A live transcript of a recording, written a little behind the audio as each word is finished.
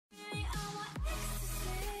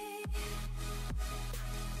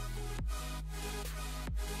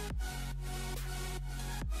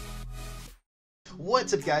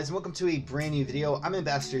What's up guys, and welcome to a brand new video. I'm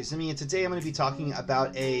Ambassador Zimmy, and today I'm going to be talking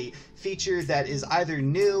about a feature that is either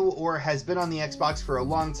new or has been on the Xbox for a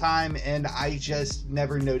long time and I just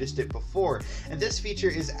never noticed it before. And this feature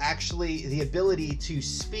is actually the ability to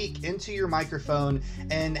speak into your microphone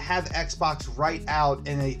and have Xbox write out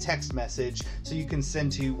in a text message so you can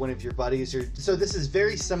send to one of your buddies. So this is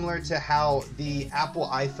very similar to how the Apple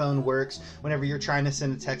iPhone works. Whenever you're trying to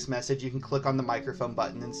send a text message, you can click on the microphone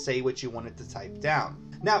button and say what you want it to type down.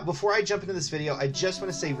 Now, before I jump into this video, I just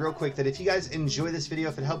want to say real quick that if you guys enjoy this video,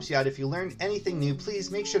 if it helps you out, if you learn anything new,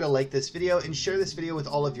 please make sure to like this video and share this video with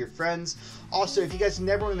all of your friends. Also, if you guys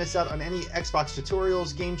never want to miss out on any Xbox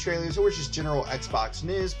tutorials, game trailers, or just general Xbox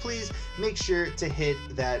news, please make sure to hit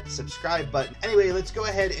that subscribe button. Anyway, let's go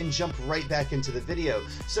ahead and jump right back into the video.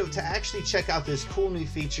 So to actually check out this cool new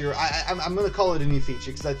feature, I'm going to call it a new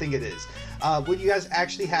feature because I think it is. What you guys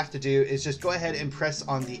actually have to do is just go ahead and press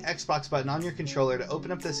on the Xbox button on your controller to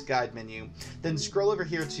open up this guide menu, then scroll over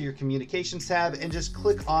here to your communications tab and just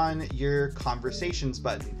click on your conversations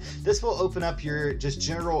button. This will open up your just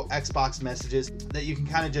general Xbox messages that you can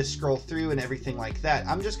kind of just scroll through and everything like that.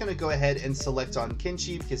 I'm just going to go ahead and select on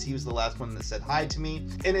Kenshi because he was the last one that said hi to me,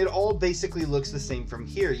 and it all basically looks the same from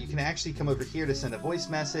here. You can actually come over here to send a voice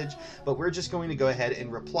message, but we're just going to go ahead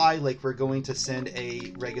and reply like we're going to send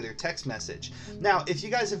a regular text message. Now, if you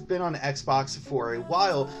guys have been on Xbox for a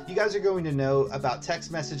while, you guys are going to know about text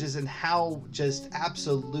messages and how just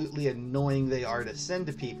absolutely annoying they are to send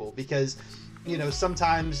to people, because you know,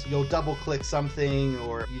 sometimes you'll double click something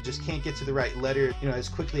or you just can't get to the right letter, you know, as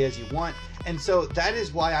quickly as you want. And so that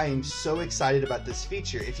is why I am so excited about this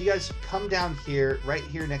feature. If you guys come down here, right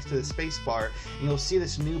here next to the space bar, you'll see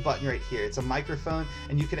this new button right here. It's a microphone,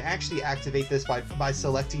 and you can actually activate this by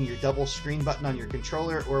selecting your double screen button on your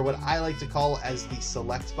controller, or what I like to call as the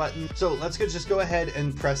select button. So let's just go ahead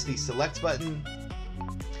and press the select button.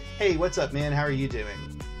 Hey, what's up, man? How are you doing?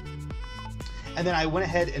 And then I went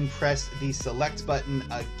ahead and pressed the select button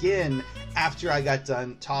again after I got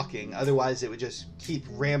done talking. Otherwise, it would just keep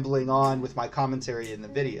rambling on with my commentary in the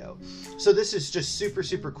video. So this is just super,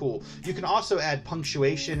 super cool. You can also add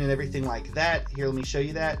punctuation and everything like that. Here, let me show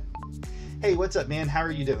you that. Hey, what's up, man? How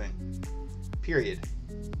are you doing? Period.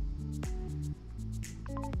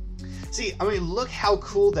 See, I mean, look how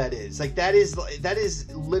cool that is. Like, that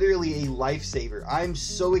is literally a lifesaver. I'm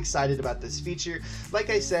so excited about this feature. Like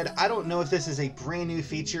I said, I don't know if this is a brand new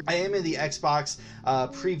feature. I am in the Xbox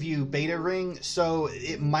preview beta ring, so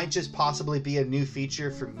it might just possibly be a new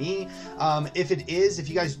feature for me. If it is, if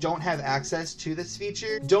you guys don't have access to this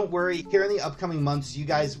feature, don't worry. Here in the upcoming months, you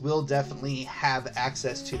guys will definitely have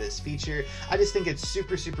access to this feature. I just think it's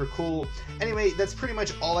super, super cool. Anyway, that's pretty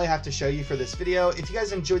much all I have to show you for this video. If you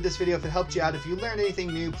guys enjoyed this video, if it helped you out, if you learned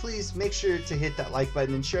anything new, please make sure to hit that like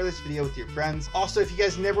button and share this video with your friends. Also, if you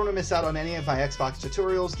guys never want to miss out on any of my Xbox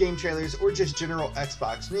tutorials, game trailers, or just general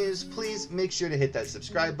Xbox news, please make sure to hit that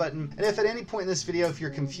subscribe button. And if at any point in this video, if you're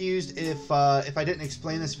confused, if I didn't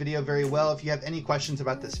explain this video very well, if you have any questions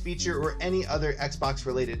about this feature or any other Xbox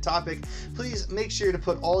related topic, please make sure to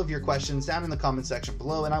put all of your questions down in the comment section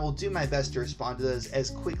below, and I will do my best to respond to those as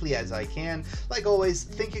quickly as I can. Like always,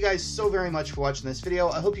 thank you guys so very much for watching this video.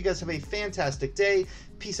 I hope you guys have a fantastic day.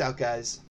 Peace out, guys.